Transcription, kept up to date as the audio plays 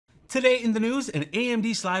Today in the news, an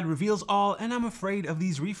AMD slide reveals all, and I'm afraid of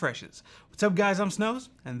these refreshes. What's up guys, I'm Snows,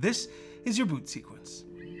 and this is your boot sequence.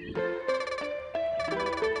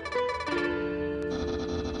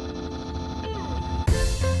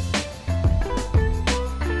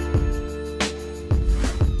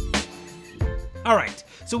 Alright,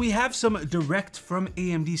 so we have some direct from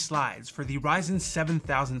AMD slides for the Ryzen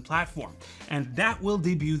 7000 platform, and that will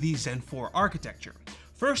debut the Zen 4 architecture.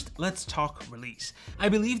 First, let's talk release. I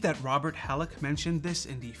believe that Robert Halleck mentioned this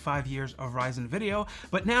in the 5 years of Ryzen video,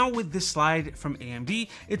 but now with this slide from AMD,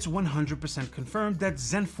 it's 100% confirmed that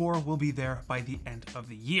Zen 4 will be there by the end of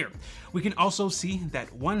the year. We can also see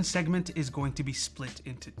that one segment is going to be split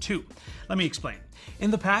into two. Let me explain.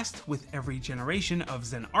 In the past, with every generation of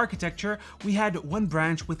Zen architecture, we had one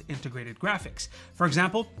branch with integrated graphics. For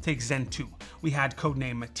example, take Zen 2. We had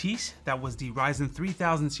codename Matisse, that was the Ryzen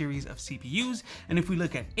 3000 series of CPUs, and if we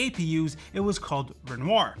look at APUs, it was called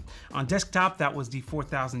Renoir. On desktop, that was the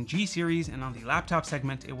 4000G series, and on the laptop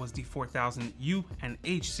segment, it was the 4000U and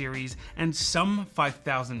H series, and some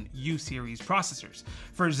 5000U series processors.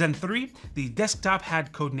 For Zen 3, the desktop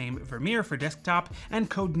had codename Vermeer for desktop and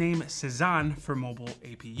codename Cezanne for mobile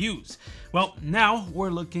APUs. Well, now we're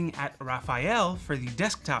looking at Raphael for the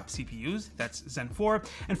desktop CPUs, that's Zen 4,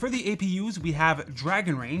 and for the APUs, we have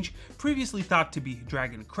Dragon Range, previously thought to be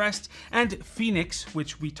Dragon Crest, and Phoenix,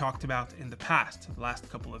 which we talked about in the past, the last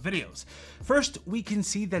couple of videos. First, we can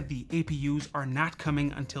see that the APUs are not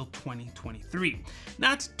coming until 2023.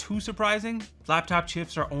 Not too surprising. Laptop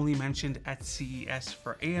chips are only mentioned at CES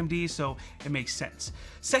for AMD, so it makes sense.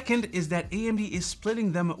 Second is that AMD is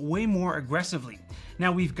splitting them way more aggressively.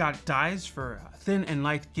 Now we've got dies for thin and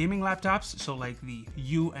light gaming laptops, so like the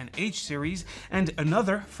U and H series, and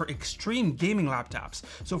another for extreme gaming laptops,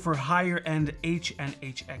 so for higher end H and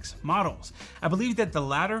HX models. I believe that the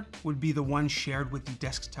latter would be the one shared with the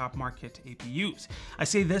desktop market APUs. I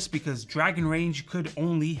say this because Dragon Range could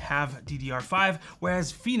only have DDR5,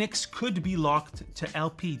 whereas Phoenix could be locked to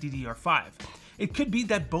LP DDR5. It could be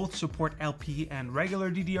that both support LP and regular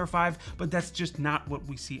DDR5, but that's just not what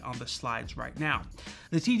we see on the slides right now.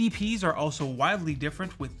 The TDPs are also wildly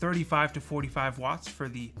different, with 35 to 45 watts for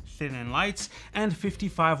the thin and lights and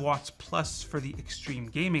 55 watts plus for the extreme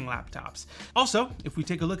gaming laptops. Also, if we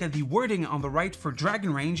take a look at the wording on the right for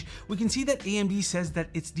Dragon Range, we can see that AMD says that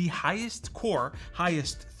it's the highest core,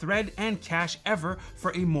 highest thread and cache ever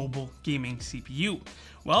for a mobile gaming CPU.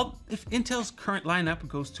 Well, if Intel's current lineup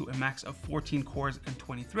goes to a max of 14 cores and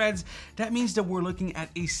 20 threads, that means that we're looking at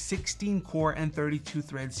a 16 core and 32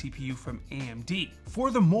 thread CPU from AMD.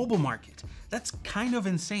 For the mobile market, that's kind of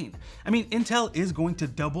insane. I mean, Intel is going to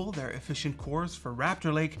double their efficient cores for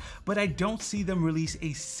Raptor Lake, but I don't see them release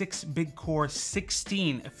a 6 big core,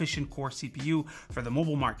 16 efficient core CPU for the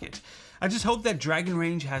mobile market. I just hope that Dragon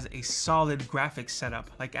Range has a solid graphics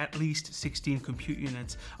setup, like at least 16 compute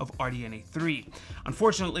units of RDNA 3.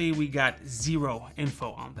 Unfortunately, we got zero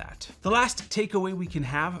info on that. The last takeaway we can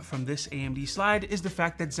have from this AMD slide is the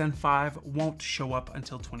fact that Zen 5 won't show up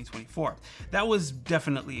until 2024. That was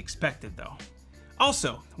definitely expected though.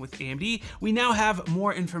 Also, with AMD, we now have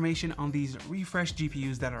more information on these refreshed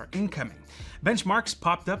GPUs that are incoming. Benchmarks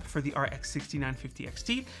popped up for the RX 6950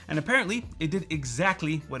 XT, and apparently it did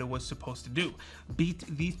exactly what it was supposed to do, beat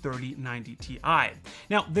the 3090 Ti.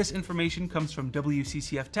 Now, this information comes from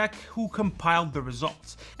WCCFtech, who compiled the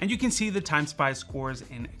results, and you can see the Timespy scores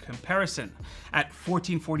in comparison. At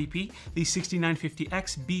 1440p, the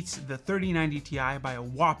 6950X beats the 3090 Ti by a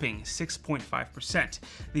whopping 6.5%.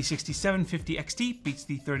 The 6750 XT beats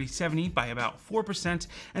the 3070 by about 4%,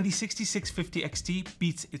 and the 6650 XT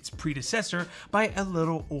beats its predecessor by a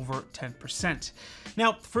little over 10%.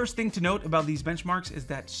 Now, first thing to note about these benchmarks is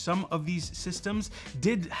that some of these systems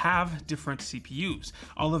did have different CPUs.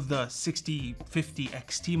 All of the 6050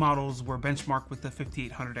 XT models were benchmarked with the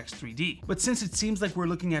 5800X3D. But since it seems like we're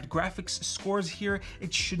looking at graphics scores here,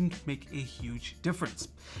 it shouldn't make a huge difference.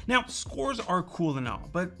 Now, scores are cool and all,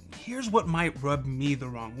 but here's what might rub me the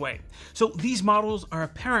wrong way. So these models are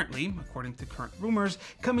apparently, according to current rumors,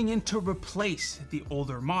 coming in to replace the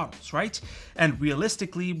older models, right? And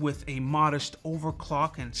realistically, with a modest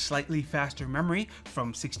overclock and slightly faster memory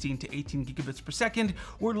from 16 to 18 gigabits per second,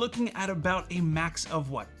 we're looking at about a max of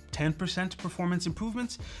what? 10% performance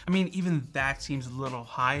improvements. I mean, even that seems a little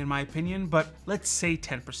high in my opinion, but let's say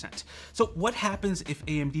 10%. So what happens if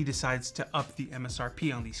AMD decides to up the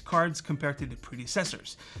MSRP on these cards compared to the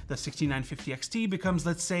predecessors? The 6950 XT becomes,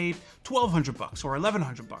 let's say, $1,200 or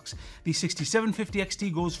 $1,100. The 6750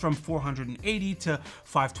 XT goes from $480 to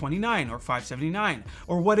 $529 or $579.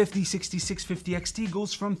 Or what if the 6650 XT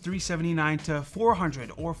goes from $379 to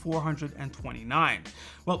 $400 or $429?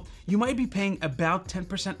 Well, you might be paying about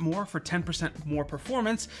 10% more for 10% more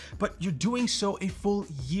performance, but you're doing so a full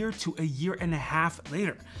year to a year and a half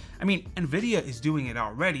later. I mean, Nvidia is doing it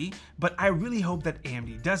already, but I really hope that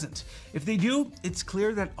AMD doesn't. If they do, it's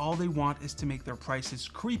clear that all they want is to make their prices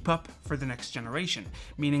creep up for the next generation,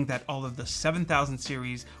 meaning that all of the 7000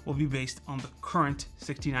 series will be based on the current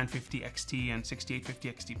 6950 XT and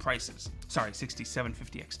 6850 XT prices. Sorry,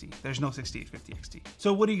 6750 XT. There's no 6850 XT.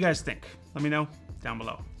 So what do you guys think? Let me know down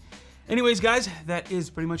below. Anyways, guys, that is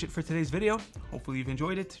pretty much it for today's video. Hopefully you've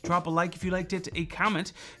enjoyed it. Drop a like if you liked it, a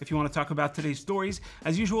comment if you want to talk about today's stories.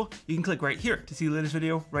 As usual, you can click right here to see the latest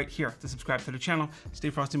video, right here to subscribe to the channel. Stay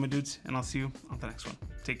frosty, my dudes, and I'll see you on the next one.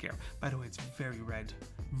 Take care. By the way, it's very red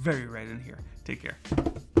in here. Take care.